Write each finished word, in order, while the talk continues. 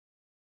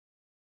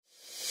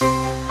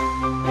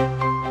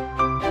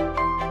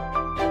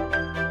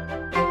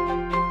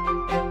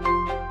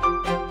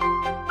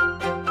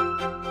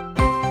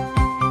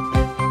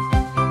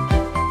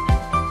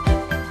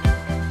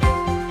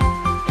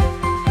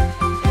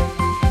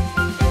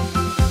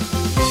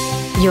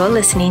You're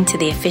listening to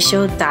the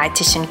official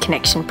Dietitian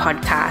Connection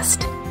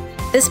podcast.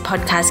 This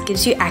podcast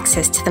gives you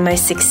access to the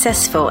most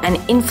successful and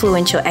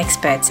influential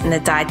experts in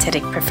the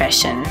dietetic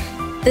profession.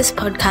 This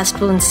podcast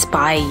will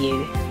inspire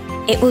you,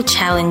 it will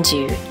challenge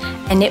you,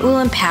 and it will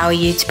empower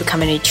you to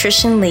become a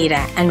nutrition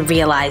leader and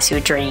realize your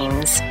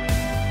dreams.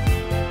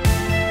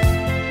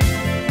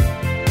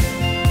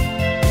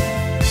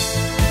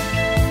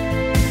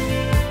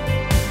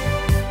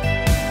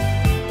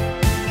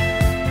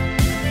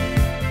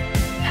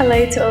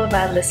 Hello to all of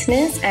our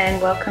listeners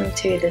and welcome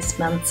to this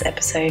month's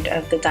episode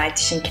of the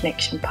Dietitian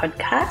Connection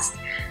podcast.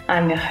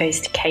 I'm your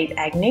host, Kate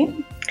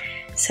Agnew.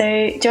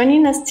 So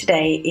joining us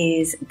today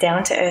is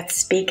down-to-earth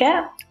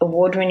speaker,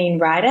 award-winning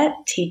writer,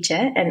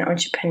 teacher and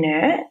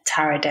entrepreneur,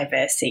 Tara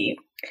Diversey.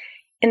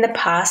 In the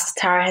past,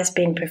 Tara has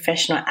been a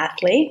professional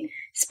athlete,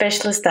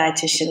 specialist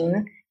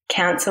dietitian,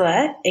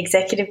 counsellor,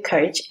 executive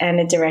coach and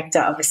a director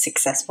of a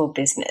successful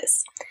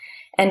business.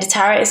 And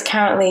Tara is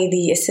currently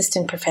the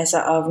Assistant Professor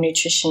of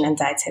Nutrition and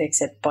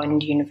Dietetics at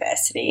Bond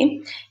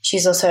University.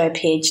 She's also a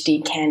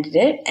PhD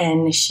candidate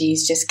and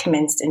she's just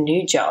commenced a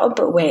new job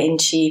wherein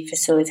she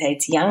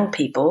facilitates young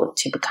people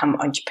to become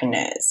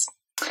entrepreneurs.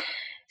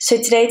 So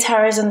today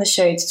Tara is on the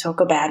show to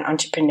talk about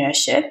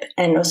entrepreneurship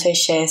and also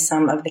share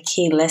some of the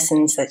key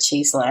lessons that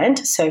she's learned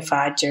so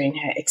far during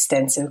her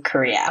extensive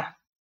career.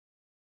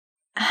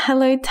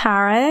 Hello,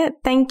 Tara.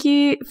 Thank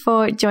you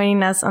for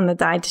joining us on the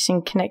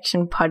Dietitian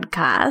Connection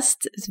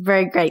podcast. It's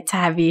very great to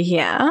have you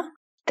here.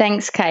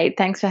 Thanks, Kate.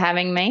 Thanks for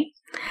having me.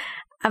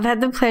 I've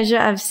had the pleasure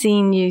of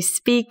seeing you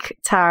speak,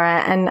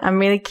 Tara, and I'm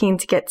really keen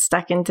to get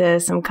stuck into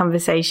some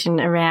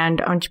conversation around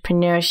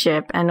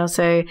entrepreneurship and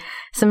also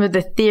some of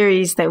the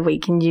theories that we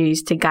can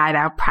use to guide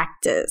our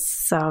practice.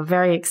 So I'm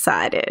very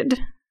excited.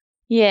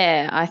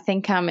 Yeah, I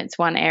think it's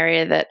one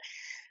area that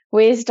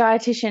we as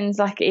dietitians,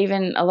 like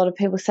even a lot of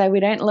people say we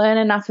don't learn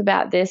enough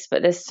about this,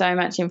 but there's so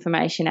much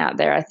information out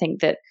there. I think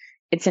that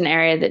it's an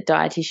area that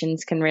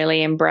dietitians can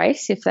really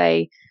embrace if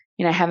they,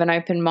 have an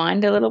open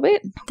mind a little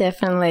bit.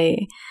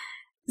 Definitely.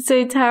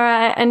 So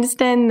Tara, I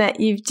understand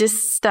that you've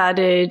just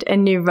started a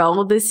new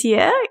role this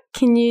year.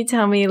 Can you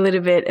tell me a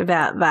little bit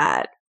about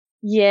that?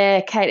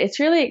 Yeah, Kate, it's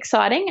really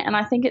exciting and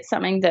I think it's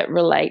something that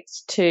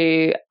relates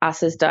to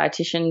us as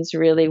dietitians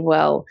really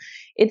well.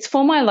 It's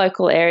for my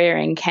local area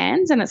in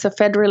Cairns and it's a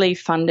federally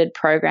funded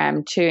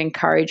program to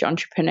encourage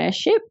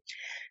entrepreneurship.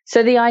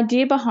 So the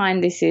idea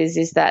behind this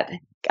is that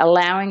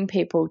allowing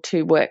people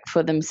to work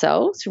for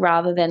themselves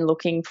rather than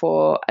looking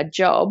for a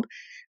job,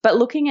 but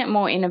looking at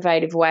more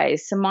innovative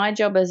ways. So my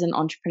job as an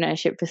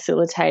entrepreneurship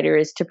facilitator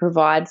is to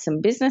provide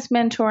some business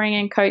mentoring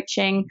and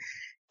coaching,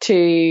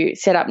 to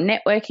set up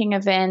networking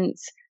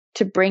events,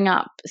 to bring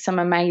up some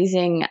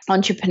amazing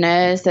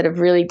entrepreneurs that have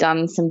really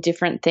done some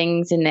different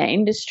things in their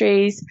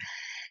industries,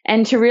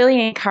 and to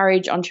really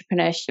encourage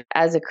entrepreneurship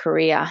as a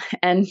career,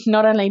 and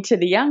not only to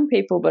the young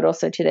people, but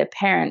also to their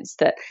parents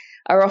that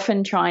are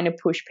often trying to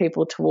push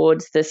people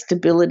towards the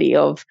stability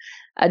of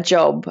a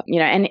job,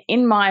 and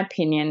in my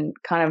opinion,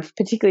 kind of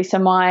particularly, so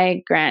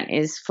my grant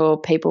is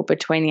for people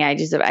between the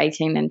ages of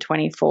 18 and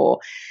 24.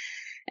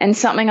 And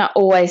something I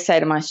always say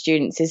to my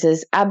students is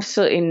there's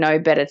absolutely no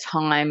better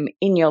time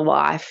in your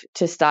life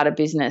to start a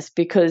business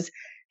because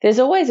there's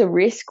always a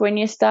risk when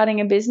you're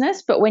starting a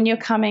business, but when you're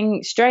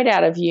coming straight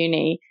out of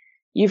uni,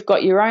 you've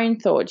got your own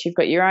thoughts, you've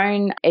got your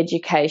own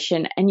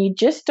education, and you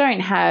just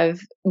don't have,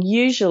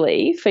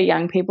 usually for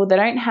young people, they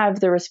don't have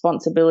the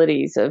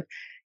responsibilities of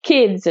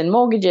kids and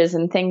mortgages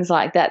and things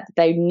like that.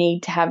 They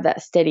need to have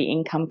that steady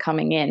income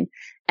coming in.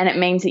 And it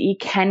means that you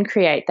can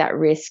create that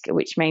risk,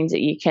 which means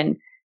that you can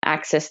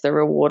access the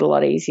reward a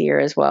lot easier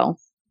as well.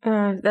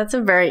 That's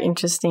a very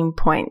interesting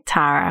point,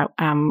 Tara,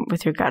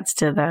 with regards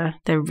to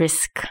the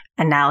risk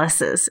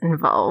analysis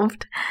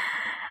involved.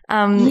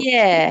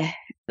 Yeah.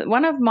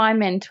 One of my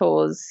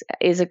mentors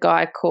is a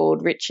guy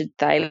called Richard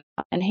Thaler,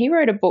 and he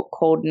wrote a book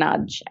called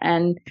Nudge,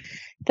 and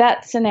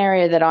that's an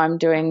area that I'm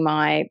doing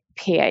my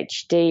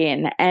PhD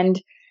in.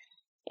 And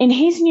in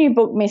his new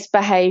book,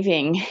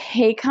 Misbehaving,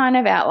 he kind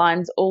of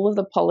outlines all of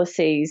the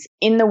policies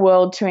in the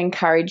world to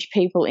encourage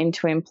people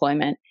into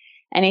employment.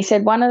 And he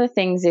said one of the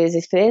things is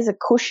if there's a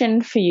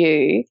cushion for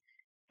you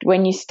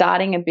when you're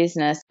starting a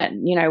business,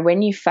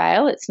 when you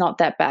fail, it's not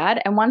that bad.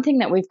 And one thing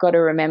that we've got to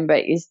remember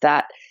is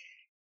that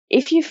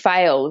if you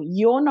fail,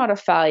 you're not a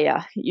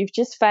failure. You've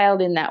just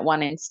failed in that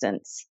one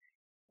instance.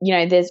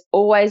 There's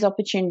always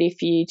opportunity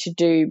for you to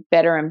do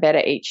better and better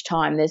each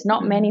time. There's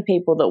not many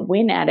people that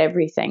win at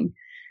everything.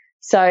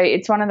 So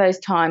it's one of those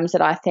times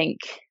that I think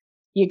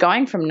you're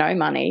going from no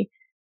money.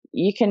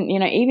 You can,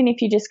 even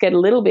if you just get a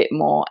little bit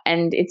more.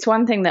 And it's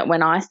one thing that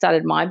when I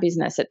started my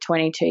business at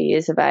 22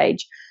 years of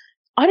age,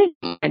 I didn't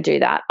want to do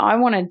that. I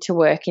wanted to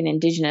work in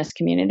Indigenous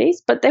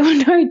communities, but there were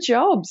no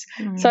jobs.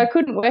 So I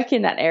couldn't work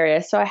in that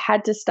area. So I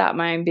had to start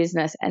my own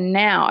business. And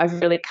now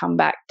I've really come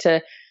back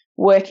to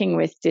working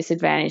with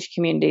disadvantaged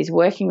communities,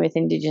 working with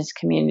Indigenous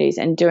communities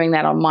and doing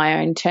that on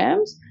my own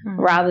terms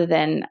rather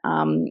than,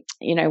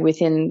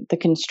 within the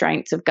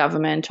constraints of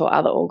government or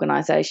other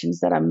organisations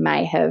that I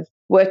may have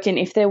worked in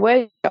if there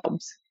were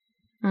jobs.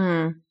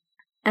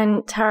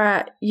 And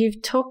Tara,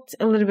 you've talked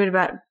a little bit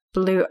about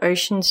blue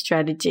ocean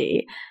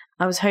strategy.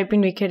 I was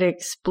hoping we could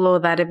explore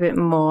that a bit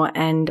more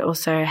and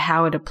also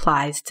how it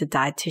applies to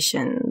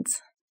dietitians.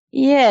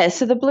 Yeah,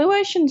 so the blue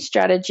ocean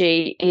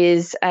strategy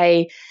is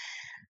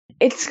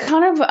it's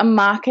kind of a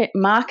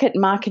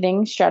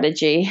marketing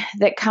strategy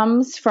that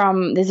comes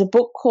from, there's a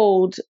book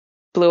called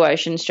Blue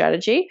Ocean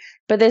Strategy,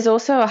 but there's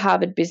also a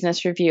Harvard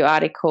Business Review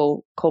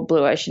article called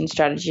Blue Ocean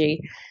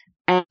Strategy,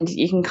 and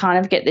you can kind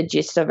of get the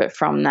gist of it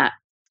from that.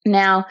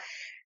 Now,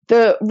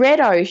 the red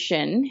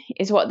ocean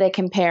is what they're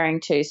comparing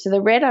to. So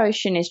the red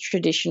ocean is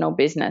traditional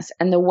business,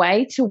 and the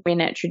way to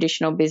win at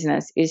traditional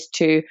business is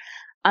to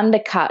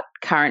undercut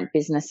current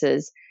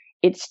businesses.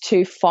 It's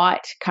to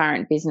fight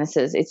current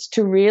businesses. It's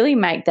to really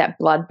make that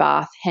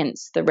bloodbath,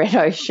 hence the red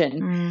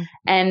ocean.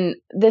 And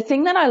the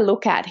thing that I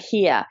look at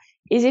here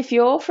is if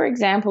you're, for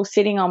example,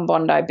 sitting on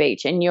Bondi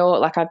Beach and you're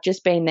like, I've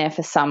just been there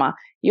for summer,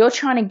 you're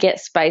trying to get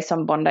space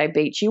on Bondi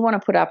Beach, you want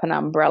to put up an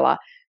umbrella,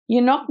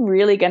 you're not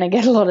really going to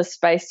get a lot of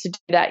space to do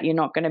that. You're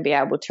not going to be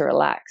able to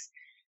relax.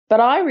 But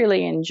I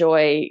really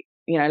enjoy,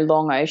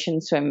 long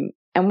ocean swim.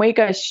 And we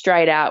go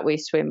straight out. We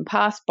swim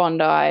past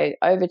Bondi,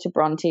 over to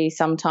Bronte,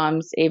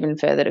 sometimes even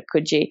further to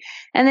Coogee.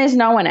 And there's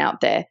no one out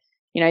there.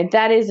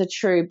 That is a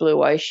true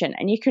blue ocean.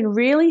 And you can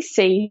really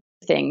see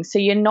things. So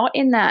you're not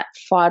in that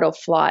fight or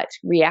flight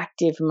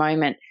reactive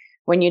moment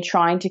when you're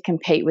trying to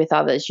compete with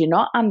others. You're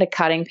not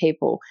undercutting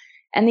people.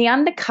 And the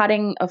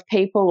undercutting of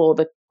people, or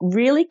the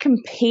really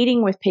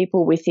competing with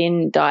people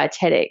within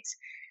dietetics,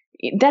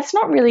 that's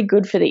not really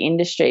good for the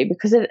industry,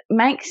 because it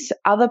makes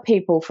other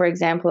people, for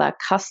example, our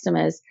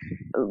customers,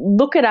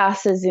 look at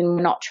us as in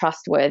not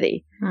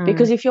trustworthy.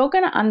 Because if you're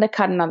going to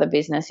undercut another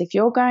business, if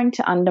you're going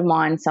to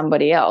undermine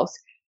somebody else,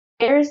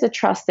 where is the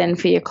trust then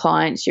for your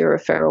clients, your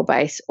referral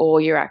base,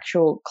 or your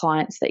actual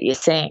clients that you're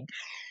seeing?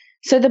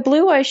 So the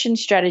blue ocean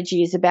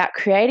strategy is about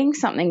creating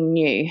something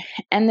new.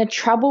 And the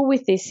trouble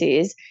with this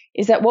is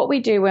that what we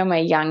do when we're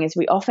young is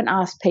we often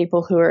ask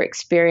people who are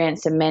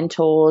experienced and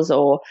mentors,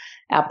 or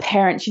our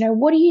parents,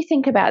 what do you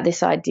think about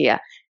this idea?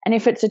 And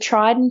if it's a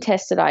tried and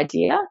tested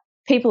idea,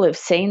 people have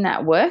seen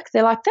that work,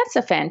 they're like, that's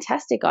a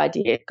fantastic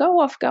idea.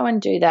 Go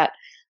and do that.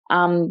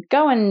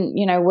 Go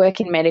and,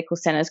 work in medical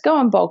centers, go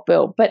and bulk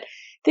bill. But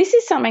this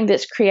is something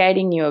that's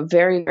creating you a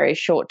very, very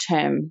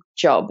short-term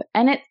job,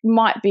 and it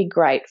might be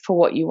great for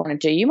what you want to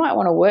do. You might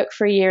want to work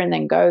for a year and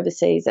then go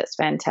overseas. That's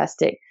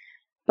fantastic.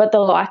 But the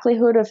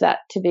likelihood of that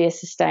to be a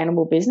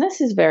sustainable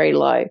business is very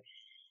low.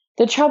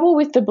 The trouble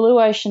with the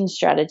blue ocean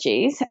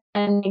strategies,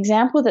 and the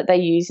example that they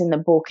use in the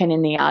book and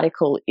in the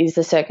article, is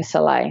the Cirque du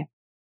Soleil.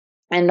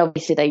 And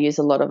obviously they use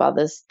a lot of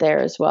others there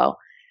as well.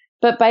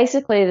 But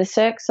basically the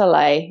Cirque du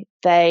Soleil,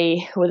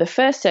 they were the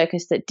first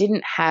circus that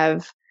didn't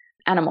have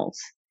animals.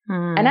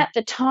 And at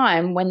the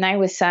time when they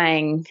were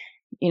saying,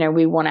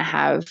 we want to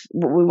have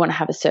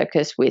a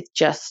circus with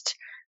just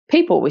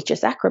people, with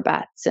just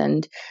acrobats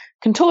and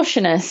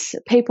contortionists,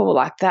 people were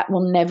like, that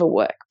will never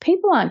work.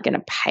 People aren't going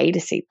to pay to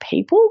see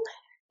people.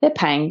 They're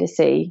paying to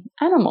see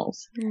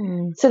animals.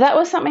 So that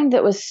was something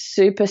that was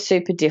super,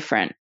 super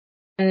different.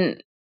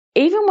 And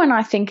even when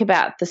I think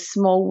about the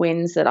small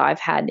wins that I've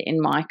had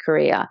in my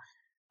career,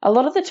 a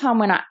lot of the time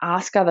when I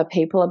ask other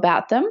people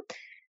about them,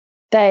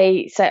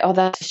 they say, oh,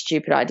 that's a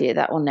stupid idea.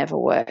 That will never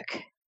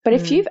work. But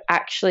if you've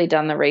actually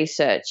done the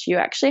research, you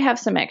actually have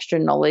some extra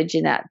knowledge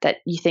in that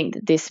you think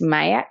that this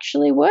may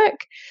actually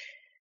work.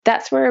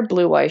 That's where a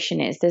blue ocean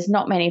is. There's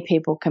not many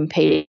people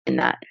competing in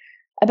that.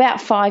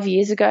 About 5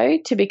 years ago,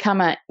 to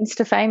become an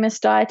Insta-famous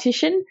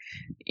dietitian,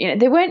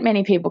 there weren't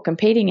many people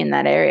competing in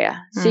that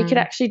area. So you could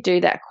actually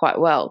do that quite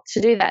well.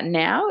 To do that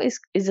now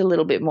is a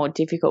little bit more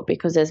difficult,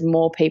 because there's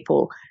more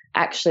people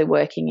actually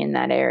working in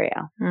that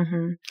area.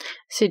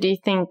 So do you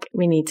think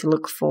we need to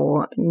look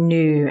for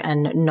new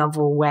and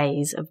novel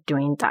ways of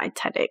doing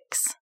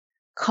dietetics?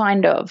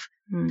 Kind of.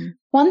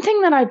 One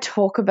thing that I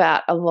talk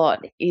about a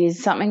lot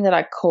is something that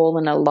I call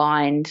an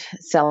aligned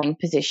selling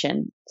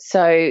position.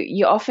 So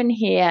you often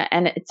hear,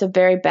 and it's a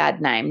very bad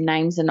name.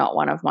 Names are not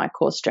one of my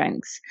core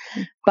strengths.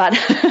 But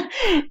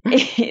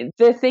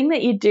the thing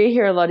that you do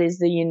hear a lot is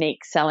the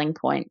unique selling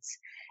points.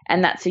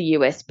 And that's a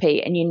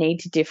USP, and you need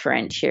to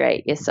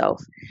differentiate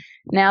yourself.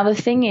 Now, the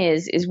thing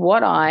is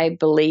what I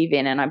believe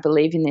in, and I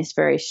believe in this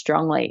very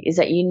strongly, is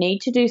that you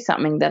need to do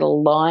something that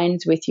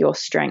aligns with your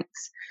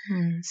strengths.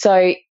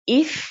 So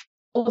if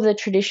all of the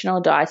traditional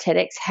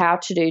dietetics, how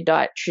to do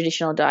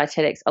traditional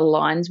dietetics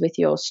aligns with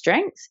your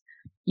strengths,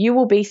 you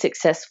will be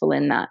successful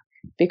in that.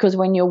 Because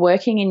when you're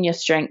working in your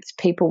strengths,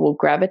 people will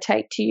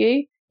gravitate to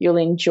you. You'll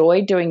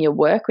enjoy doing your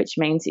work, which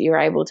means that you're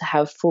able to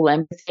have full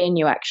empathy and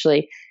you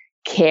actually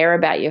care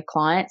about your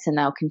clients, and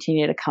they'll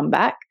continue to come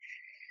back.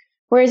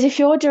 Whereas if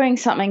you're doing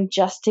something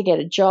just to get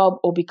a job,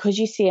 or because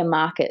you see a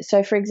market,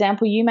 so for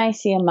example, you may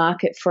see a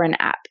market for an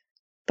app,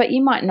 but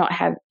you might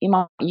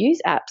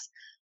use apps.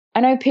 I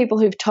know people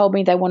who've told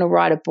me they want to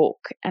write a book,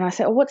 and I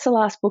say, oh, what's the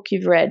last book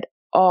you've read?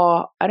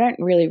 Oh, I don't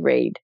really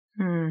read.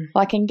 Well,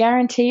 I can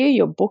guarantee you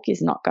your book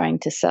is not going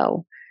to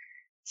sell.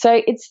 So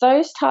it's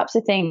those types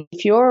of things.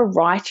 If you're a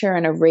writer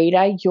and a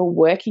reader, you're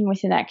working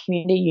within that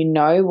community,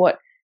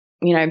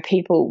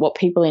 what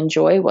people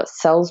enjoy, what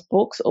sells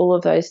books, all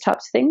of those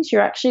types of things,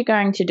 you're actually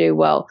going to do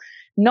well,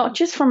 not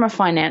just from a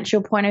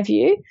financial point of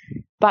view,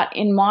 but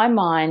in my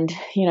mind,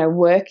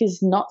 work is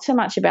not so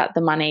much about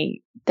the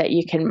money that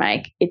you can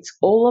make. It's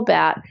all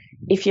about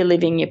if you're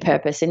living your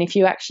purpose. And if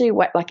you actually,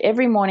 like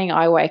every morning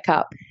I wake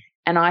up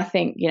and I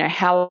think,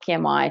 how lucky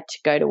am I to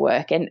go to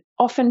work? And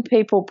often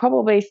people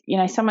probably,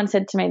 someone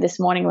said to me this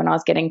morning when I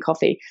was getting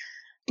coffee,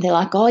 they're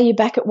like, oh, you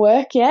back at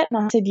work yet?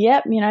 And I said,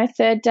 yep,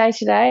 third day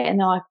today. And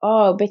they're like,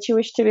 oh, I bet you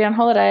wish to be on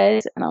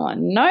holidays. And I'm like,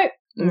 nope,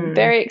 I'm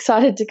very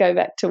excited to go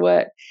back to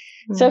work.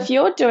 So if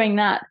you're doing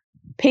that,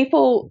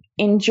 people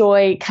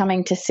enjoy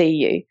coming to see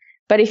you.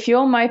 But if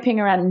you're moping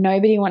around,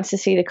 nobody wants to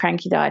see the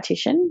cranky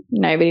dietitian,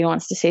 nobody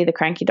wants to see the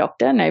cranky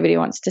doctor, nobody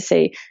wants to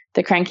see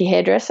the cranky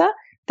hairdresser.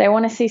 They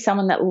want to see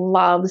someone that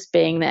loves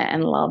being there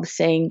and loves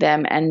seeing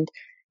them and,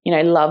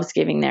 loves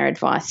giving their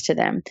advice to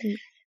them.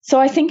 So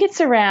I think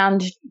it's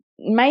around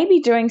maybe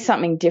doing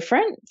something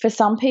different for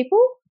some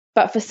people,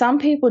 but for some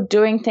people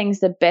doing things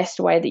the best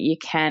way that you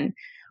can.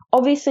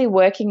 Obviously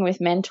working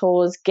with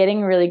mentors,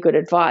 getting really good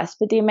advice,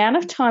 but the amount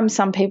of time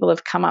some people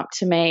have come up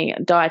to me,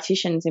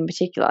 dietitians in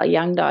particular,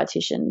 young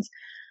dietitians,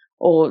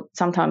 or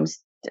sometimes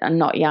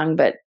not young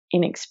but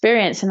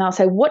inexperienced, and they'll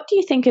say, what do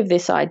you think of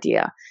this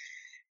idea?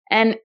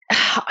 And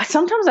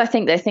sometimes I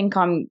think they think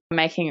I'm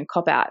making a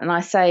cop-out, and I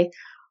say,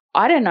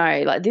 I don't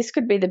know, like this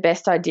could be the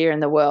best idea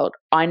in the world.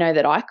 I know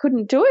that I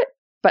couldn't do it,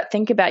 but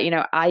think about,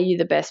 are you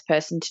the best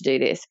person to do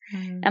this?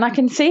 And I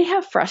can see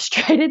how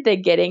frustrated they're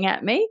getting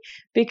at me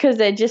because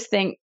they just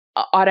think,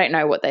 I don't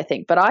know what they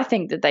think, but I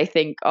think that they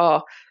think,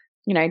 oh,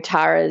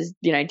 Tara's,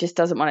 just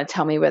doesn't want to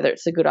tell me whether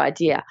it's a good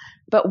idea.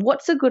 But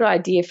what's a good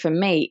idea for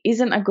me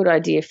isn't a good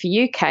idea for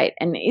you, Kate,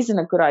 and isn't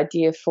a good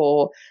idea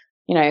for,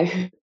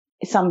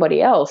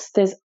 somebody else.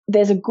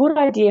 There's a good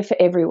idea for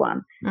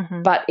everyone,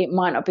 but it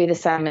might not be the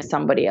same as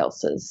somebody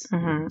else's.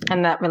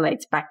 And that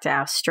relates back to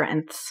our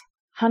strengths.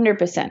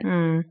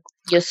 100%.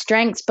 Your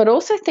strengths, but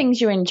also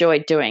things you enjoy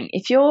doing.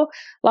 If you're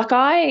like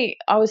I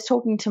was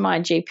talking to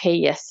my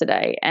GP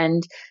yesterday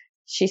and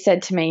she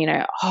said to me,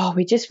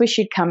 we just wish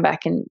you'd come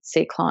back and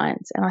see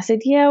clients. And I said,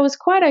 yeah, I was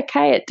quite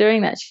okay at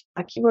doing that. She's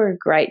like, you were a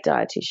great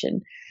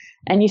dietitian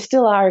and you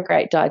still are a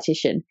great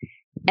dietitian.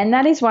 And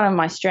that is one of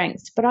my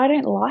strengths, but I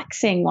don't like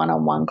seeing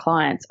one-on-one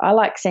clients. I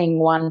like seeing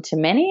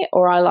one-to-many,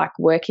 or I like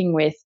working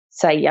with,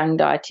 say, young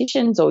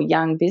dietitians or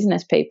young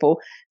business people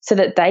so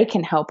that they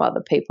can help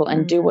other people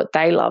and do what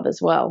they love as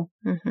well.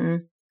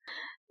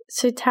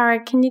 So,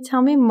 Tara, can you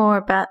tell me more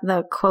about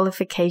the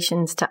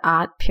qualifications to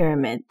art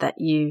pyramid that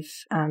you've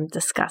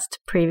discussed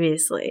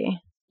previously?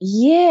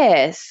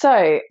 Yeah,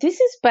 so this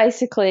is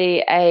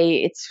basically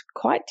it's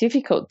quite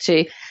difficult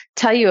to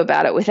tell you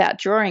about it without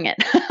drawing it.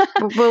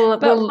 We'll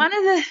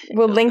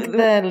link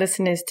the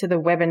listeners to the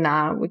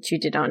webinar which you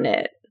did on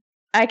it.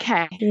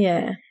 Okay.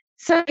 Yeah.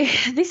 So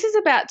this is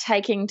about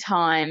taking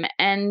time,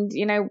 and,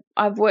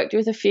 I've worked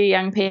with a few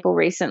young people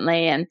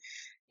recently and,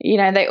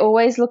 they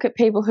always look at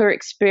people who are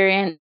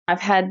experienced.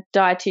 I've had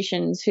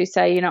dietitians who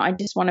say, I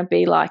just want to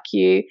be like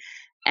you,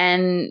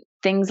 and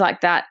things like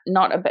that,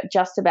 not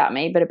just about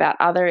me, but about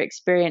other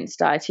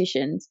experienced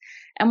dietitians.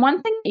 And one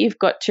thing you've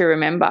got to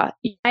remember,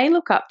 you may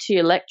look up to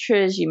your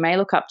lecturers, you may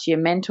look up to your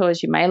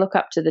mentors, you may look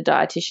up to the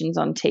dietitians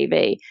on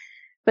TV,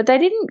 but they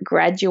didn't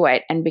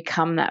graduate and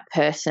become that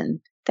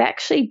person. They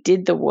actually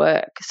did the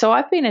work. So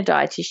I've been a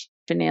dietitian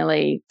for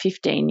nearly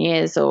 15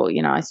 years, or,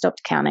 I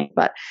stopped counting,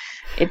 but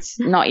it's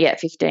not yet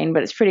 15,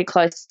 but it's pretty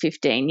close to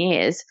 15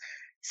 years.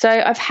 So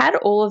I've had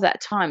all of that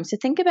time. So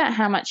think about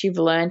how much you've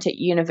learned at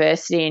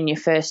university in your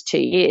first 2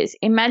 years.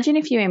 Imagine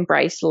if you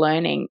embraced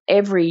learning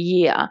every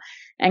year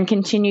and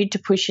continued to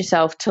push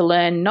yourself to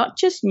learn not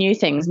just new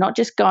things, not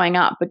just going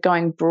up, but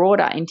going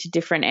broader into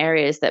different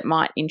areas that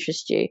might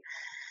interest you.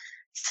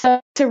 So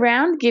it's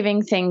around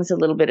giving things a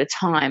little bit of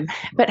time.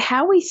 But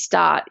how we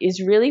start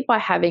is really by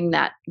having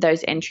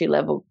those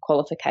entry-level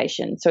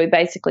qualifications. So we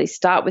basically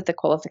start with the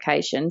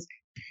qualifications,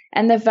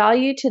 and the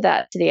value to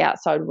that to the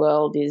outside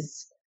world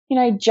is,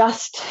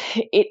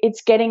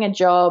 it's getting a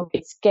job,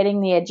 it's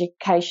getting the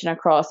education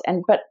across,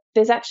 but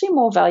there's actually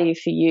more value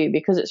for you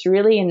because it's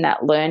really in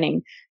that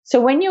learning.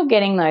 So when you're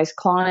getting those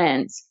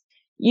clients,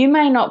 you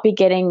may not be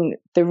getting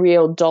the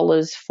real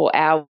dollars for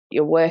hour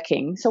you're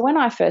working. So when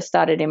I first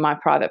started in my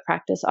private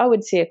practice, I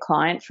would see a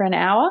client for an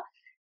hour,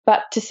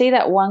 but to see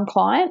that one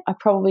client, I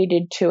probably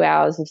did 2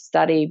 hours of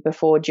study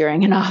before,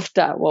 during, and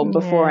after,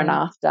 before and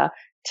after,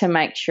 to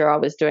make sure I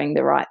was doing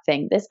the right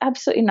thing. There's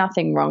absolutely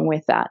nothing wrong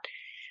with that.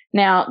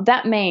 Now,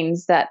 that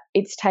means that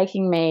it's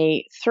taking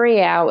me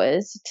 3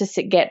 hours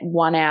to get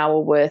 1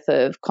 hour worth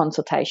of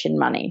consultation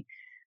money,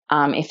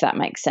 if that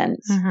makes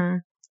sense.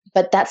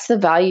 But that's the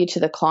value to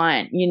the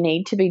client. You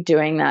need to be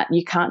doing that.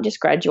 You can't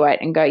just graduate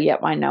and go, yep,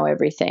 I know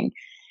everything.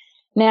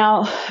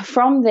 Now,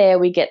 from there,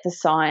 we get the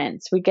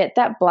science. We get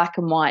that black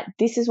and white.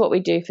 This is what we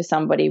do for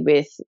somebody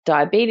with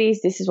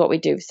diabetes. This is what we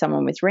do for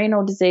someone with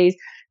renal disease.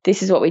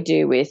 This is what we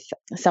do with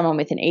someone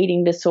with an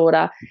eating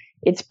disorder.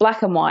 It's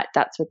black and white.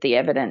 That's what the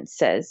evidence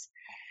says.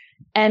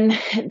 And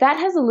that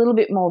has a little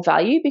bit more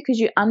value because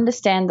you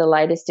understand the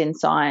latest in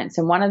science.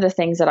 And one of the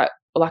things that I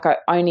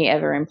only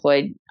ever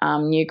employed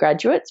new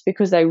graduates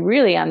because they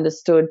really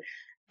understood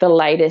the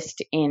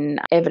latest in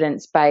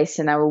evidence base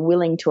and they were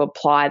willing to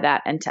apply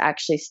that and to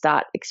actually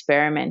start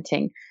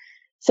experimenting.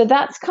 So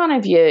that's kind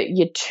of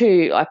your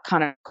two, I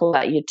kind of call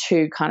that your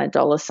two kind of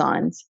dollar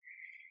signs.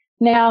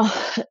 Now,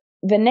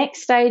 the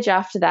next stage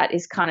after that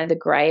is kind of the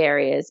gray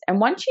areas. And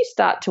once you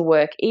start to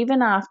work,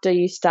 even after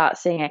you start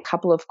seeing a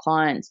couple of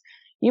clients,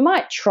 you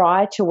might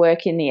try to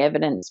work in the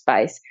evidence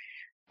base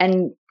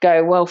and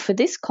go, well, for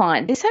this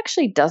client, this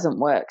actually doesn't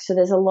work. So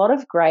there's a lot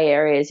of gray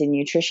areas in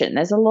nutrition.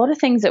 There's a lot of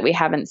things that we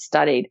haven't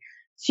studied.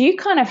 So you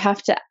kind of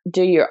have to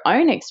do your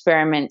own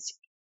experiments,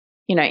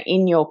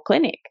 in your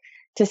clinic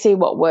to see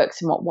what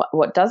works and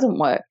what doesn't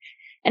work.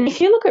 And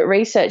if you look at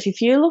research, if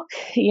you look,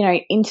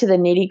 into the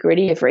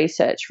nitty-gritty of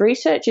research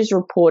is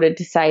reported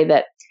to say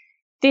that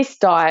this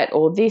diet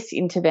or this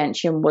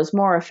intervention was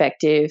more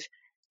effective,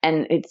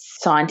 and it's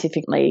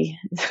scientifically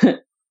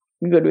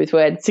good with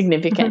words,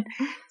 significant.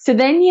 So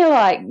then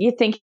you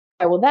think,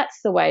 oh, well, that's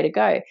the way to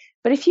go.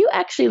 But if you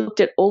actually looked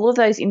at all of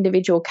those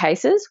individual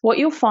cases, what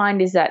you'll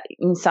find is that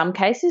in some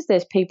cases,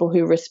 there's people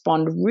who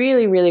respond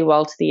really, really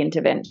well to the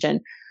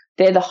intervention.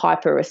 They're the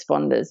hyper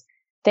responders.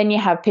 Then you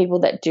have people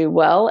that do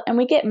well, and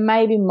we get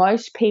maybe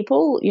most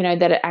people,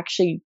 that are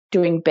actually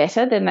doing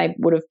better than they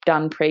would have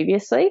done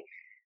previously.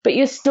 But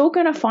you're still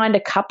going to find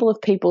a couple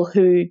of people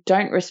who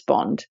don't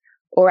respond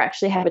or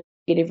actually have a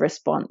negative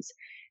response.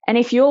 And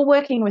if you're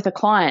working with a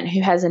client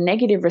who has a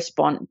negative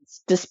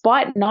response,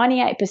 despite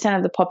 98%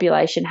 of the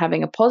population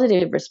having a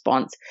positive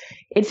response,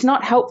 it's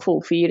not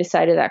helpful for you to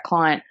say to that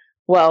client,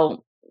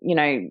 well,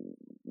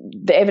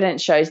 the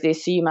evidence shows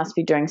this, so you must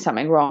be doing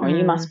something wrong, or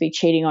you must be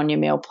cheating on your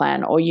meal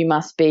plan, or you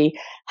must be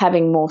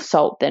having more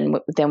salt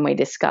than we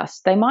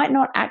discussed. They might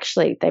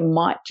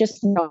just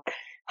not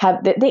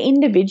have, they're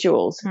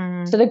individuals.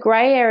 So the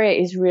gray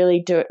area is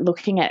really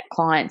looking at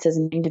clients as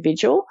an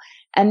individual.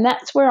 And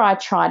that's where I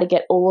try to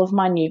get all of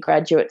my new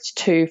graduates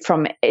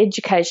from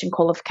education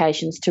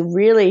qualifications to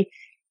really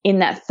in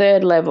that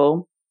third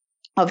level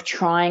of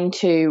trying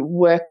to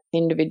work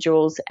with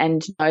individuals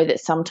and know that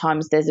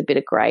sometimes there's a bit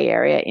of grey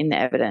area in the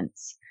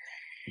evidence.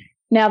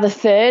 Now,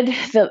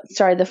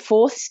 the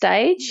fourth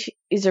stage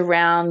is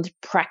around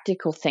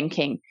practical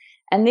thinking.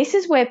 And this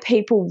is where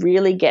people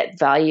really get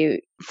value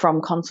from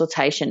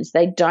consultations.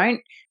 They don't,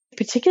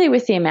 particularly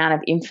with the amount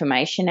of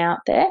information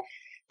out there,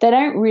 they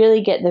don't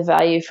really get the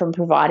value from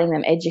providing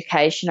them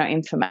education or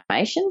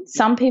information.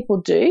 Some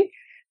people do,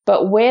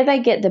 but where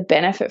they get the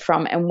benefit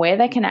from and where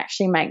they can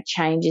actually make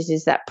changes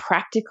is that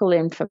practical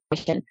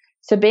information.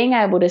 So being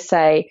able to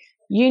say,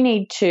 you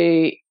need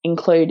to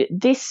include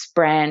this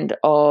brand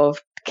of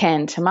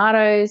canned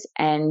tomatoes,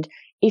 and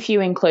if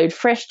you include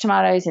fresh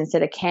tomatoes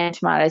instead of canned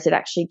tomatoes, it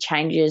actually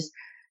changes,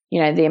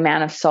 the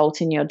amount of salt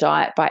in your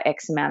diet by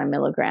X amount of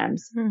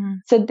milligrams.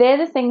 So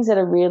they're the things that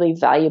are really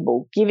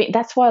valuable.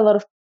 That's why a lot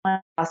of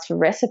clients ask for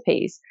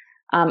recipes.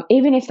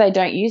 Even if they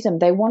don't use them,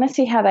 they want to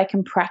see how they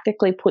can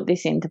practically put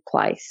this into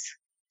place.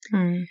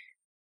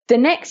 The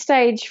next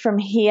stage from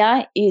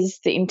here is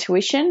the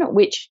intuition,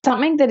 which is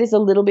something that is a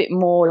little bit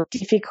more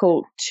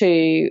difficult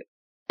to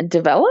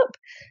develop,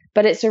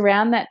 but it's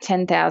around that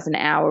 10,000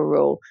 hour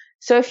rule.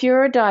 So if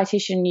you're a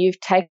dietitian, you've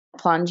taken a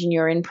plunge and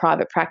you're in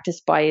private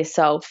practice by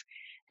yourself,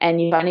 and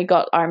you've only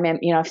got, I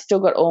remember, I've still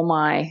got all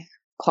my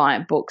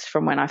client books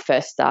from when I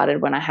first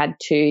started, when I had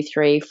 2,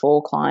 3,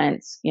 4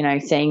 clients,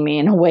 seeing me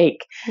in a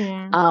week,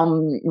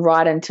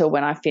 right until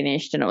when I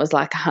finished and it was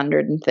like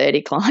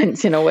 130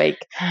 clients in a week.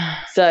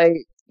 So,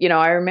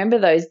 I remember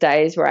those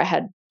days where I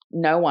had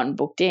no one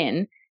booked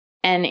in,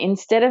 and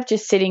instead of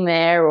just sitting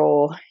there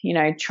or,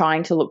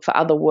 trying to look for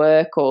other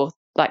work or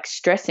like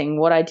stressing,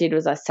 what I did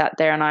was I sat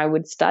there and I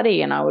would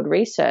study and I would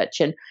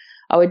research and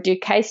I would do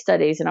case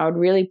studies, and I would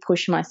really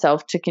push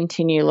myself to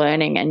continue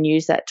learning and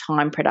use that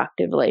time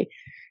productively.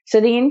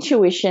 So the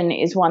intuition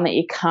is one that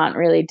you can't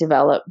really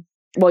develop.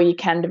 Well, you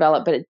can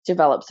develop, but it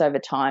develops over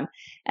time.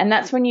 And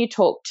that's when you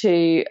talk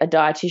to a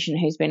dietitian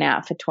who's been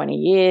out for 20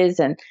 years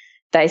and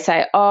they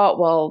say, oh,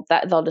 well,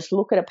 they'll just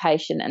look at a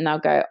patient and they'll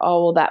go,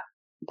 oh, well, that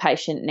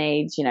patient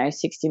needs,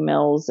 60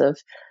 mils of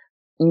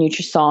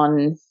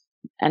Nutrison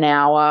an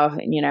hour,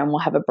 and we'll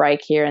have a break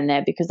here and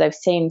there, because they've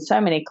seen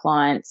so many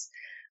clients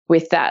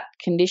with that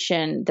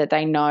condition that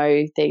they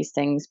know these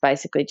things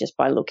basically just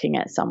by looking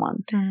at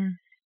someone.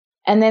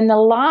 And then the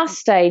last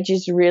stage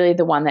is really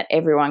the one that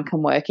everyone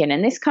can work in.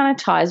 And this kind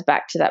of ties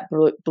back to that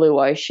blue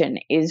ocean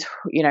is,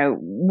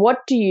 what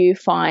do you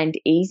find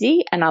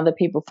easy and other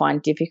people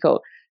find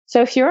difficult?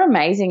 So if you're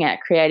amazing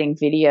at creating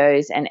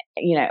videos and,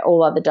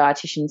 all other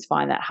dietitians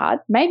find that hard,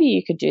 maybe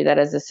you could do that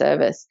as a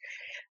service.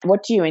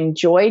 What do you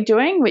enjoy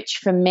doing? Which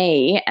for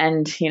me,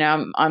 and,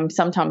 I'm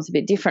sometimes a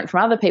bit different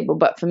from other people,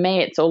 but for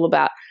me, it's all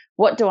about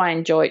what do I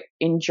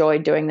enjoy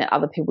doing that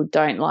other people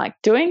don't like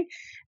doing?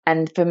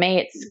 And for me,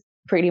 it's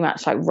pretty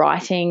much like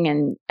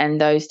writing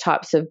and those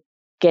types of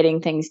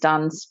getting things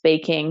done,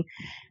 speaking.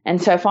 And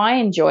so if I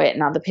enjoy it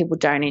and other people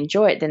don't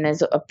enjoy it, then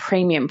there's a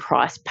premium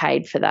price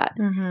paid for that.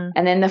 Mm-hmm.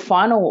 And then the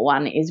final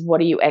one is,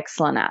 what are you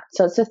excellent at?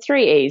 So it's the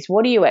 3 E's.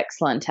 What are you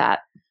excellent at?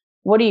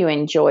 What do you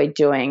enjoy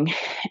doing?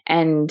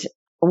 And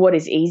what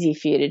is easy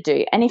for you to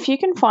do? And if you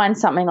can find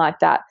something like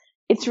that,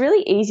 it's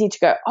really easy to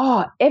go,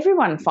 oh,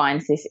 everyone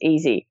finds this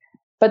easy.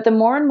 But the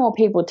more and more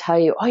people tell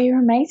you, oh, you're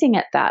amazing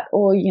at that,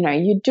 or,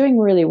 you're doing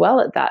really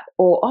well at that,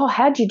 or, oh,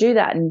 how'd you do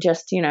that in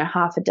just,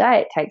 half a day?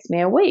 It takes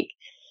me a week.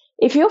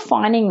 If you're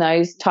finding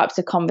those types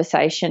of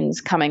conversations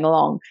coming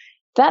along,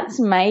 that's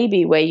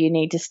maybe where you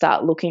need to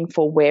start looking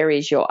for, where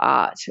is your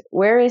art?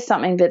 Where is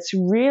something that's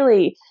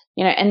really,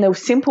 and the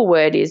simple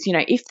word is,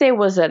 if there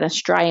was an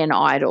Australian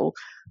Idol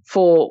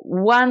for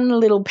one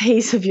little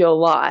piece of your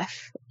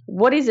life,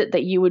 what is it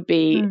that you would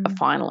be a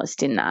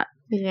finalist in that?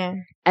 Yeah.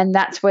 And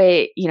that's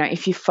where,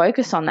 if you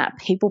focus on that,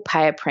 people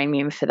pay a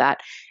premium for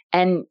that.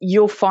 And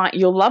you'll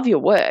love your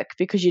work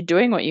because you're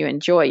doing what you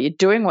enjoy. You're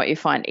doing what you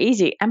find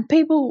easy. And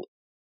people,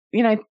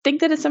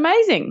 think that it's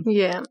amazing.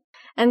 Yeah.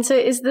 And so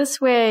is this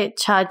where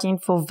charging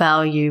for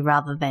value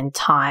rather than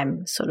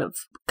time sort of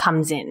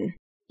comes in?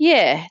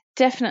 Yeah,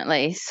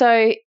 definitely.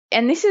 So,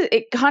 and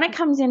it kind of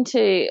comes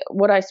into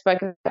what I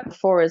spoke about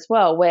before as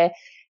well, where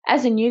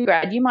as a new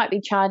grad, you might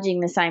be charging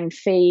the same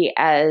fee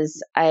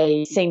as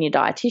a senior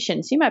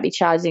dietitian. So you might be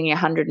charging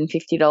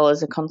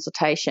 $150 a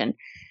consultation.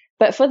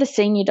 But for the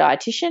senior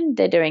dietitian,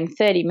 they're doing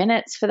 30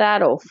 minutes for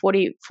that, or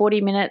 40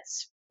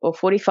 minutes or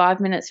 45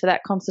 minutes for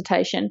that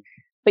consultation.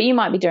 But you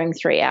might be doing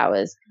 3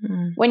 hours.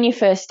 When you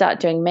first start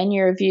doing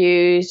menu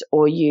reviews,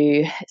 or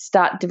you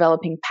start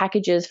developing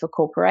packages for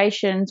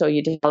corporations, or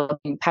you're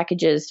developing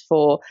packages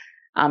for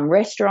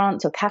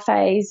restaurants or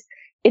cafes,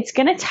 it's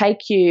going to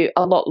take you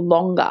a lot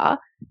longer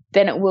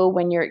than it will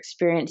when you're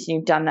experienced and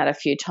you've done that a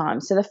few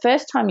times. So the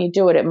first time you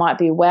do it, it might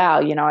be, wow,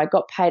 I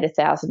got paid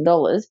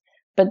 $1,000,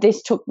 but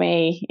this took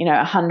me,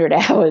 100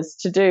 hours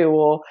to do,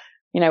 or,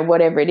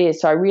 whatever it is.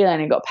 So I really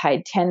only got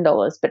paid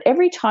 $10. But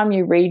every time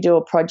you redo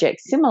a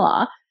project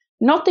similar,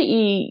 not that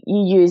you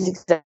use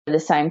exactly the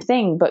same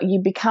thing, but you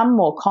become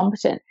more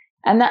competent.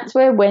 And that's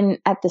where, when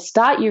at the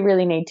start you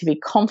really need to be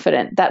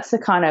confident. That's the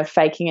kind of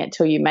faking it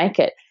till you make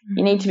it.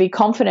 You need to be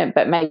confident,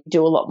 but maybe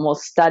do a lot more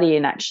study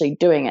in actually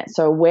doing it.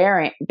 So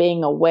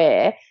being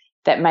aware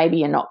that maybe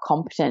you're not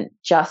competent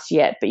just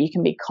yet, but you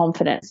can be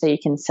confident so you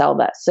can sell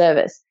that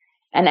service.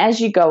 And as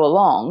you go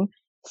along,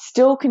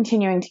 still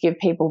continuing to give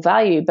people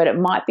value, but it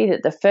might be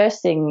that the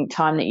first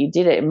time that you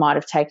did it, it might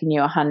have taken you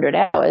 100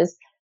 hours.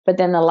 But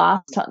then the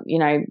last time,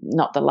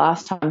 not the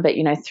last time, but,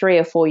 3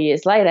 or 4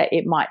 years later,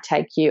 it might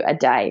take you a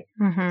day.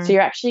 Mm-hmm.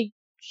 So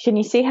can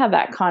you see how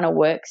that kind of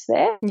works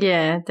there?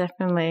 Yeah,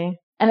 definitely.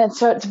 And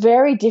it's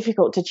very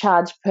difficult to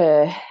charge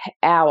per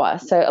hour.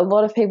 So a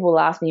lot of people will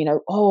ask me,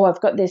 oh, I've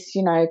got this,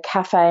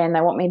 cafe and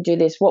they want me to do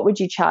this. What would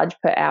you charge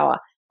per hour?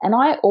 And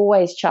I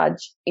always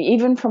charge,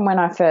 even from when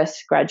I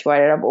first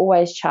graduated, I've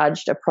always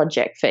charged a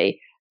project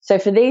fee. So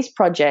for these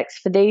projects,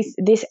 for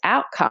this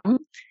outcome,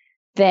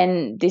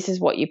 then this is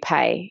what you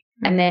pay.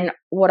 And then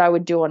what I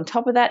would do on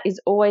top of that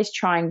is always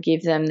try and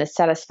give them the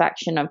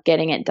satisfaction of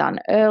getting it done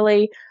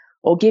early,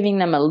 or giving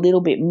them a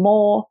little bit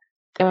more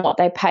than what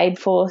they paid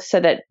for, so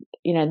that,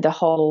 the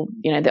whole,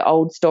 the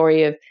old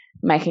story of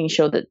making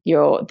sure that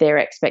their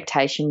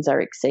expectations are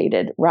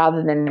exceeded,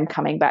 rather than them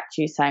coming back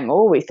to you saying,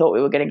 oh, we thought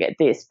we were going to get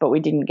this, but we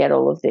didn't get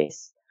all of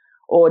this.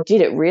 Or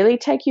did it really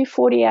take you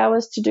 40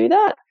 hours to do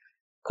that?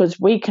 Because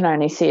we can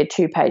only see a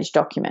 2-page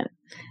document.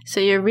 So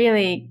you're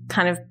really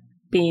kind of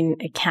being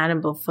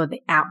accountable for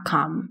the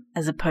outcome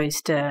as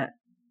opposed to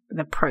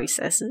the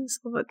processes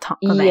or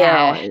the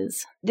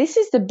hours. This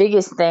is the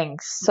biggest thing.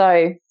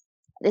 So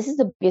this is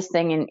the biggest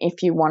thing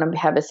if you want to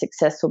have a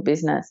successful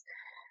business,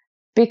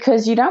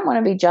 because you don't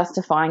want to be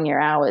justifying your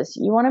hours.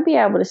 You want to be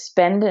able to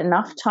spend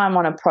enough time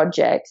on a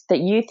project that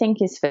you think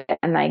is fair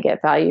and they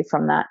get value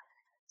from that.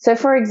 So,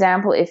 for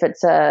example, if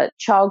it's a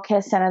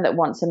childcare centre that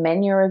wants a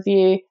menu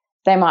review,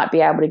 they might be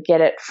able to get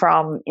it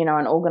from,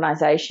 an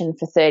organisation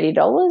for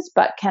 $30,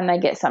 but can they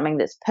get something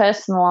that's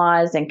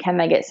personalised, and can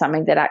they get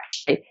something that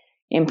actually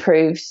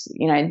improves,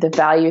 the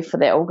value for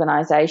their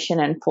organisation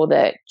and for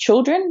their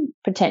children?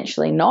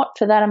 Potentially not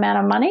for that amount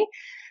of money.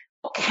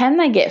 What can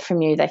they get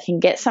from you? They can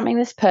get something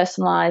that's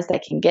personalised. They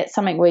can get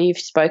something where you've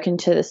spoken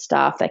to the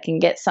staff. They can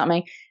get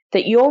something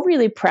that you're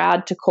really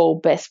proud to call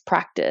best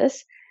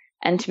practice,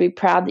 and to be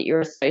proud that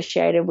you're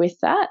associated with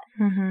that.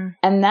 Mm-hmm.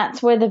 And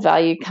that's where the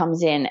value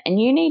comes in. And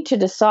you need to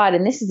decide,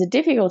 and this is the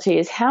difficulty,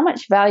 is how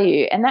much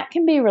value, and that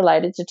can be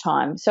related to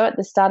time. So at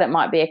the start it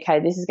might be, okay,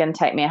 this is going to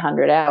take me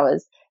 100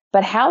 hours,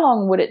 but how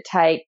long would it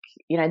take,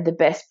 the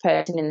best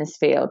person in this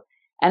field?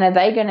 And are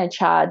they going to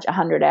charge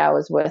 100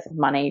 hours worth of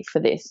money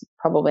for this?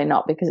 Probably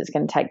not, because it's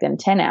going to take them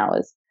 10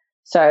 hours.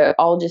 So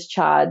I'll just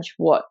charge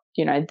what,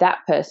 that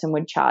person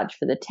would charge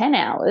for the 10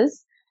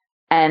 hours.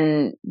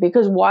 And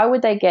because why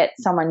would they get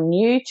someone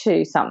new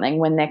to something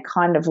when they're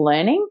kind of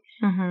learning,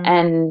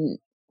 and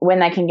when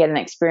they can get an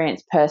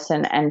experienced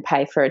person and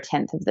pay for a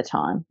tenth of the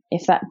time?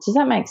 Does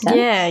that make sense?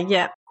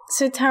 Yeah.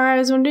 So, Tara, I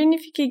was wondering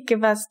if you could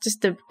give us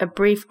just a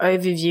brief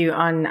overview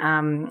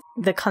on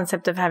the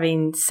concept of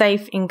having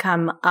safe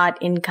income, art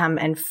income,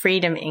 and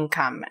freedom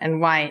income,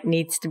 and why it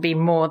needs to be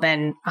more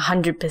than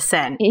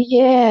 100%.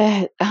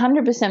 Yeah,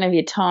 100% of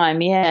your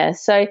time, yeah.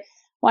 So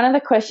one of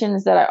the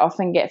questions that I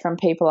often get from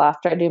people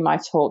after I do my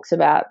talks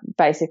about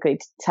basically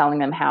telling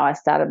them how I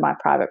started my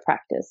private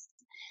practice,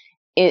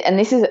 and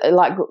this is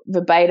like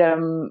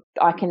verbatim,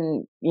 I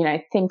can,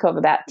 think of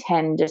about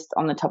 10 just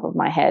on the top of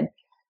my head,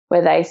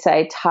 where they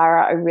say,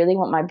 Tara, I really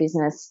want my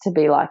business to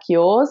be like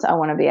yours. I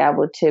want to be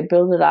able to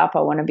build it up.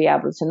 I want to be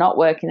able to not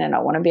work in it. I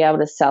want to be able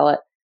to sell it.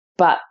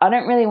 But I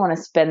don't really want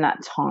to spend that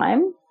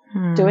time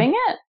doing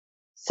it.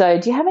 So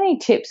do you have any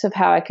tips of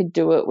how I could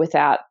do it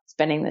without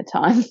spending the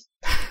time?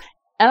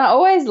 And I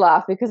always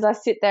laugh because I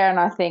sit there and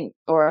I think,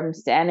 or I'm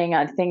standing,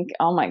 I think,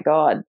 oh my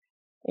God,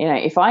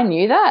 if I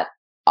knew that,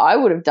 I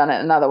would have done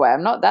it another way.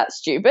 I'm not that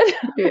stupid.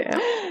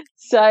 Yeah.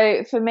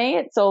 So for me,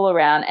 it's all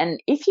around. And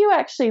if you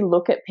actually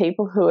look at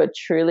people who are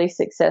truly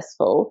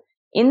successful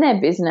in their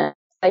business,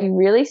 they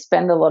really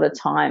spend a lot of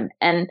time.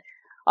 And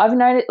I've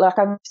noted,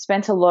 I've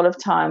spent a lot of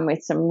time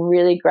with some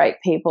really great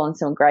people and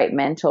some great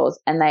mentors,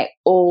 and they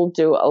all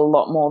do a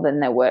lot more than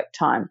their work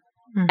time.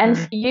 Mm-hmm. And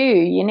for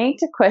you need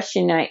to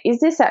question, is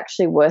this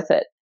actually worth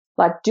it?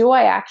 Like, do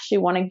I actually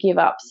want to give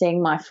up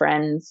seeing my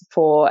friends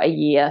for a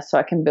year so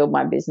I can build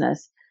my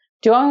business?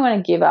 Do I want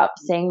to give up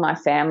seeing my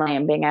family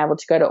and being able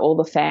to go to all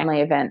the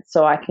family events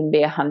so I can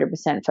be 100%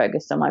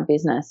 focused on my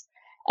business?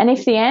 And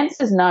if the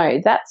answer is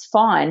no, that's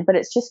fine, but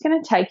it's just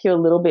going to take you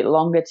a little bit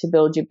longer to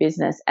build your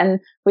business. And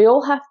we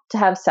all have to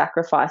have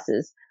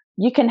sacrifices.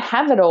 You can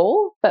have it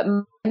all, but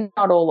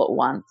not all at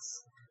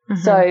once.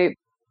 Mm-hmm. So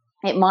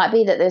it might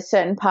be that there's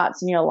certain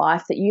parts in your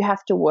life that you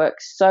have to work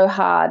so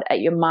hard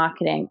at your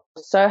marketing,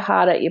 so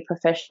hard at your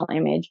professional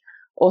image,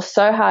 or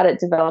so hard at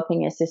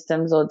developing your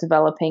systems or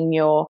developing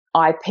your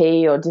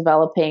IP or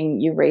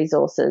developing your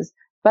resources.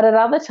 But at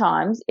other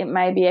times, it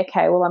may be,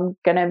 okay, well, I'm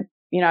going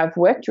to, I've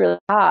worked really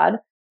hard.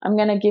 I'm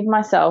going to give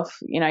myself,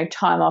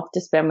 time off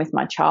to spend with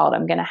my child.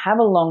 I'm going to have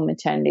a long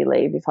maternity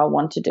leave if I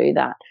want to do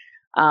that.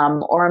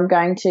 Or I'm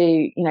going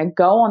to,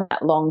 go on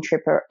that long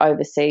trip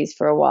overseas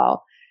for a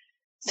while.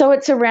 So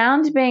it's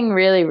around being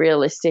really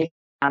realistic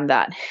around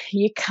that.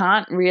 You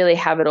can't really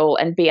have it all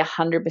and be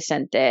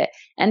 100% there.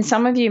 And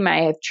some of you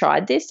may have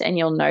tried this and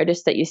you'll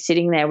notice that you're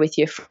sitting there with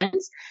your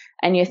friends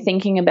and you're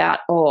thinking about,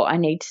 oh, I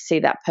need to see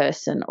that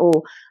person,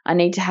 or I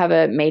need to have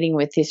a meeting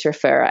with this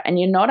referrer, and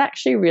you're not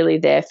actually really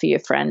there for your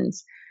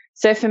friends.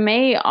 So for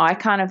me, I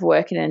kind of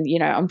work in,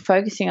 and, I'm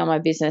focusing on my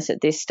business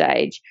at this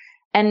stage.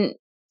 And,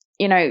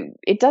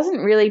 it doesn't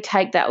really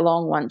take that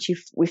long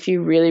if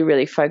you really,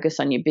 really focus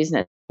on your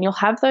business. You'll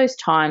have those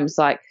times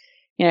like,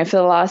 for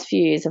the last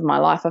few years of my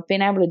life, I've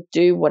been able to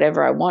do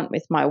whatever I want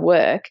with my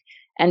work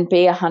and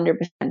be 100%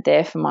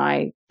 there for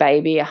my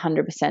baby,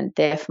 100%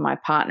 there for my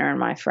partner and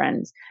my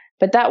friends.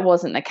 But that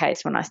wasn't the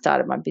case when I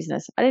started my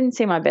business. I didn't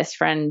see my best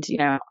friend,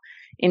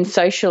 in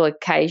social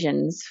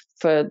occasions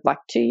for like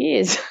 2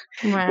 years.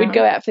 Wow. We'd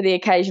go out for the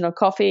occasional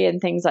coffee and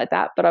things like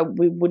that, but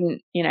we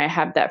wouldn't,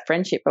 have that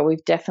friendship. But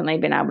we've definitely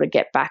been able to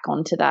get back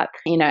onto that,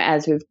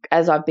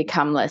 as I've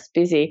become less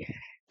busy.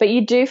 But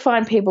you do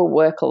find people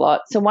work a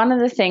lot. So one of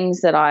the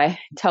things that I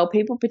tell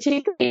people,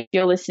 particularly if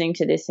you're listening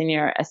to this and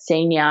you're a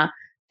senior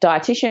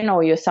dietitian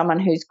or you're someone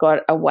who's got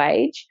a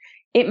wage,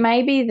 it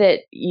may be that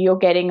you're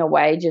getting a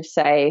wage of,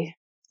 say,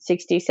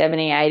 60,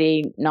 70,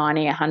 80,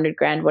 90, 100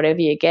 grand, whatever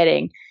you're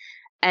getting,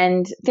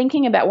 and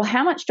thinking about, well,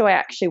 how much do I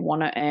actually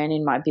want to earn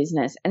in my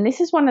business? And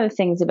this is one of the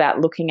things about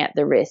looking at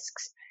the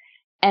risks.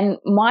 And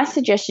my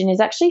suggestion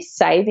is actually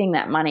saving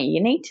that money.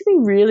 You need to be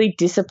really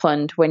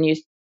disciplined when you're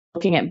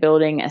looking at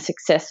building a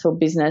successful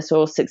business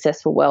or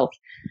successful wealth.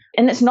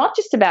 And it's not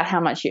just about how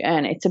much you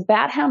earn, it's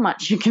about how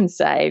much you can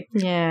save.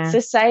 Yeah. So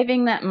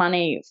saving that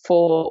money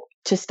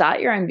to start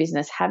your own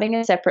business, having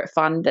a separate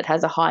fund that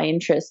has a high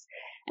interest,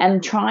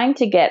 and trying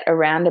to get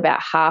around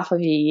about half of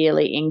your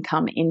yearly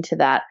income into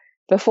that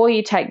before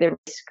you take the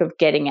risk of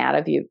getting out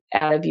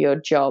of your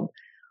job.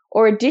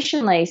 Or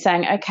additionally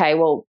saying, okay,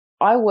 well,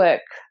 I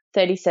work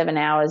 37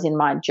 hours in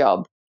my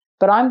job,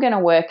 but I'm going to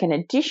work an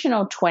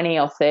additional 20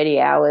 or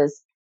 30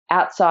 hours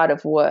outside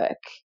of work.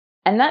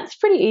 And that's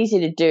pretty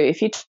easy to do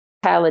if you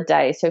tailor a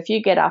day. So if you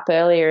get up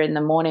earlier in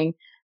the morning,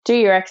 do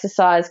your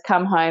exercise,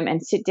 come home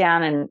and sit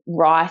down and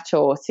write,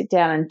 or sit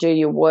down and do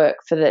your work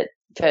for the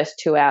first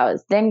 2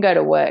 hours, then go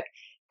to work,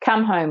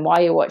 come home while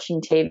you're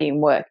watching TV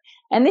and work.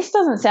 And this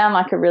doesn't sound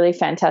like a really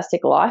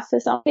fantastic life for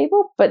some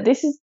people, but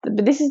this is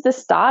the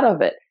start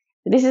of it.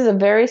 This is a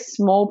very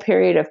small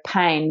period of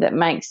pain that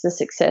makes the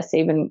success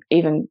even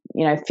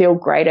feel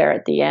greater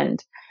at the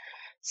end.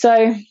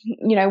 So,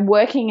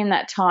 working in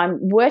that time,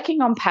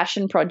 working on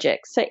passion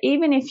projects. So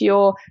even if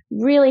you're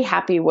really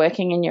happy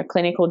working in your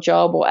clinical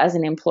job or as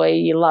an employee,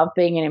 you love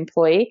being an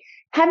employee,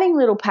 having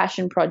little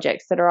passion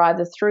projects that are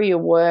either through your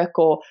work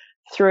or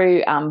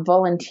through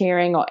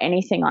volunteering or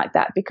anything like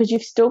that, because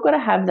you've still got to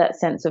have that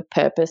sense of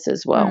purpose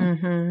as well.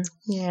 Mm-hmm.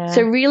 Yeah.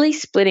 So really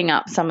splitting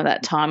up some of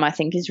that time, I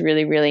think, is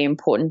really, really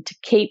important to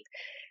keep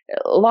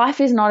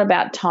life is not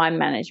about time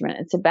management.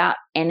 It's about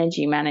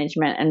energy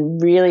management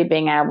and really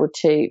being able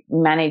to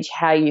manage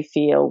how you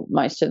feel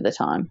most of the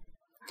time.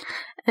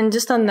 And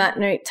just on that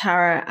note,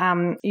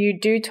 Tara, you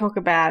do talk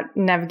about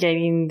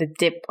navigating the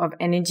dip of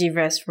energy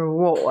versus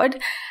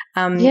reward.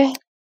 Yeah.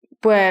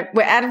 We're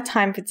out of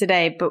time for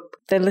today, but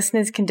the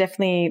listeners can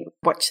definitely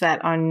watch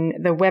that on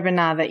the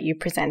webinar that you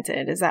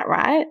presented. Is that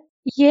right?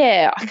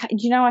 Yeah. I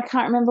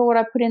can't remember what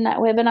I put in that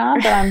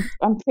webinar, but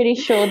I'm pretty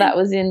sure that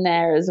was in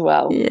there as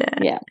well.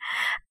 Yeah.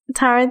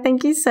 Tara,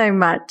 thank you so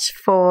much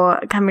for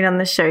coming on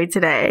the show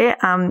today.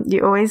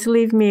 You always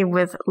leave me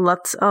with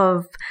lots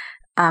of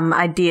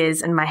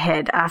ideas in my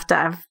head after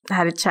I've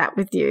had a chat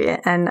with you,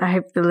 and I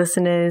hope the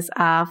listeners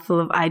are full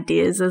of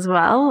ideas as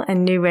well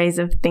and new ways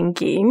of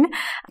thinking.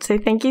 So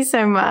thank you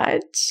so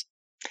much.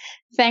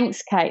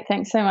 Thanks, Kate.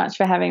 Thanks so much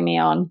for having me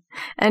on.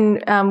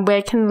 And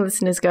where can the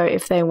listeners go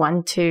if they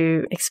want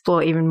to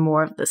explore even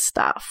more of this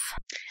stuff?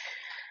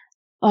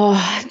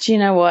 Oh, do you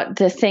know what?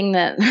 The thing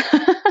that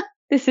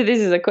this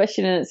is a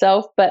question in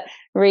itself, but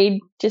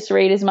just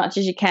read as much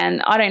as you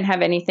can. I don't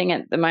have anything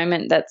at the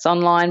moment that's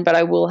online, but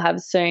I will have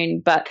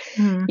soon. But,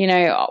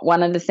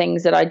 one of the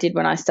things that I did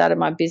when I started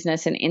my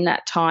business and in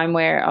that time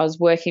where I was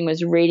working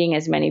was reading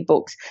as many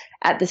books.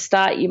 At the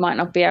start, you might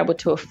not be able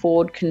to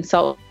afford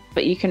consult,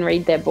 but you can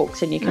read their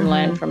books and you can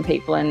learn from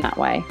people in that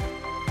way.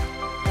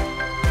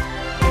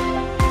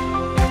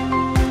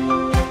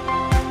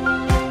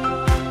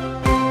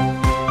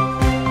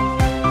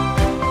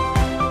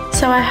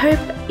 So I hope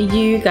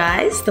you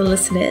guys, the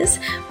listeners,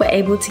 were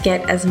able to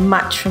get as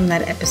much from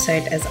that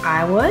episode as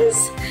I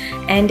was.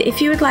 And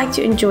if you would like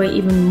to enjoy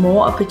even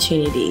more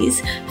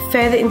opportunities,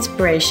 further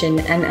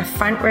inspiration, and a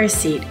front row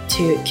seat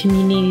to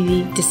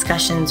community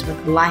discussions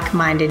with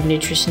like-minded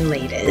nutrition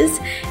leaders,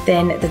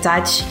 then the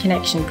Dietitian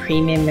Connection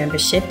Premium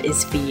membership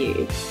is for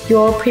you.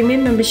 Your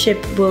premium membership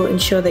will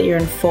ensure that you're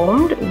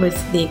informed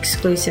with the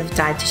exclusive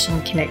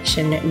Dietitian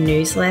Connection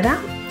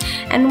newsletter.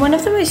 And one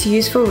of the most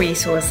useful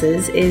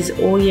resources is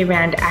all year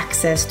round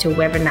access to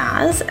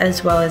webinars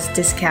as well as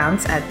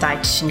discounts at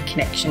Dietitian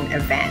Connection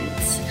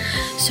events.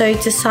 So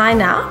to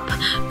sign up,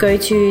 go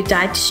to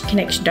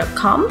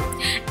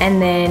dietitianconnection.com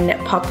and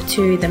then pop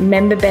to the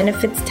member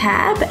benefits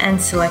tab and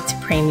select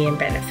premium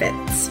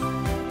benefits.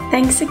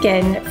 Thanks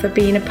again for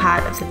being a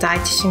part of the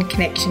Dietitian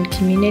Connection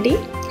community.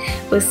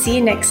 We'll see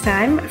you next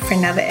time for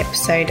another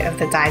episode of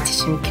the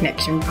Dietitian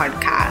Connection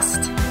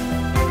podcast.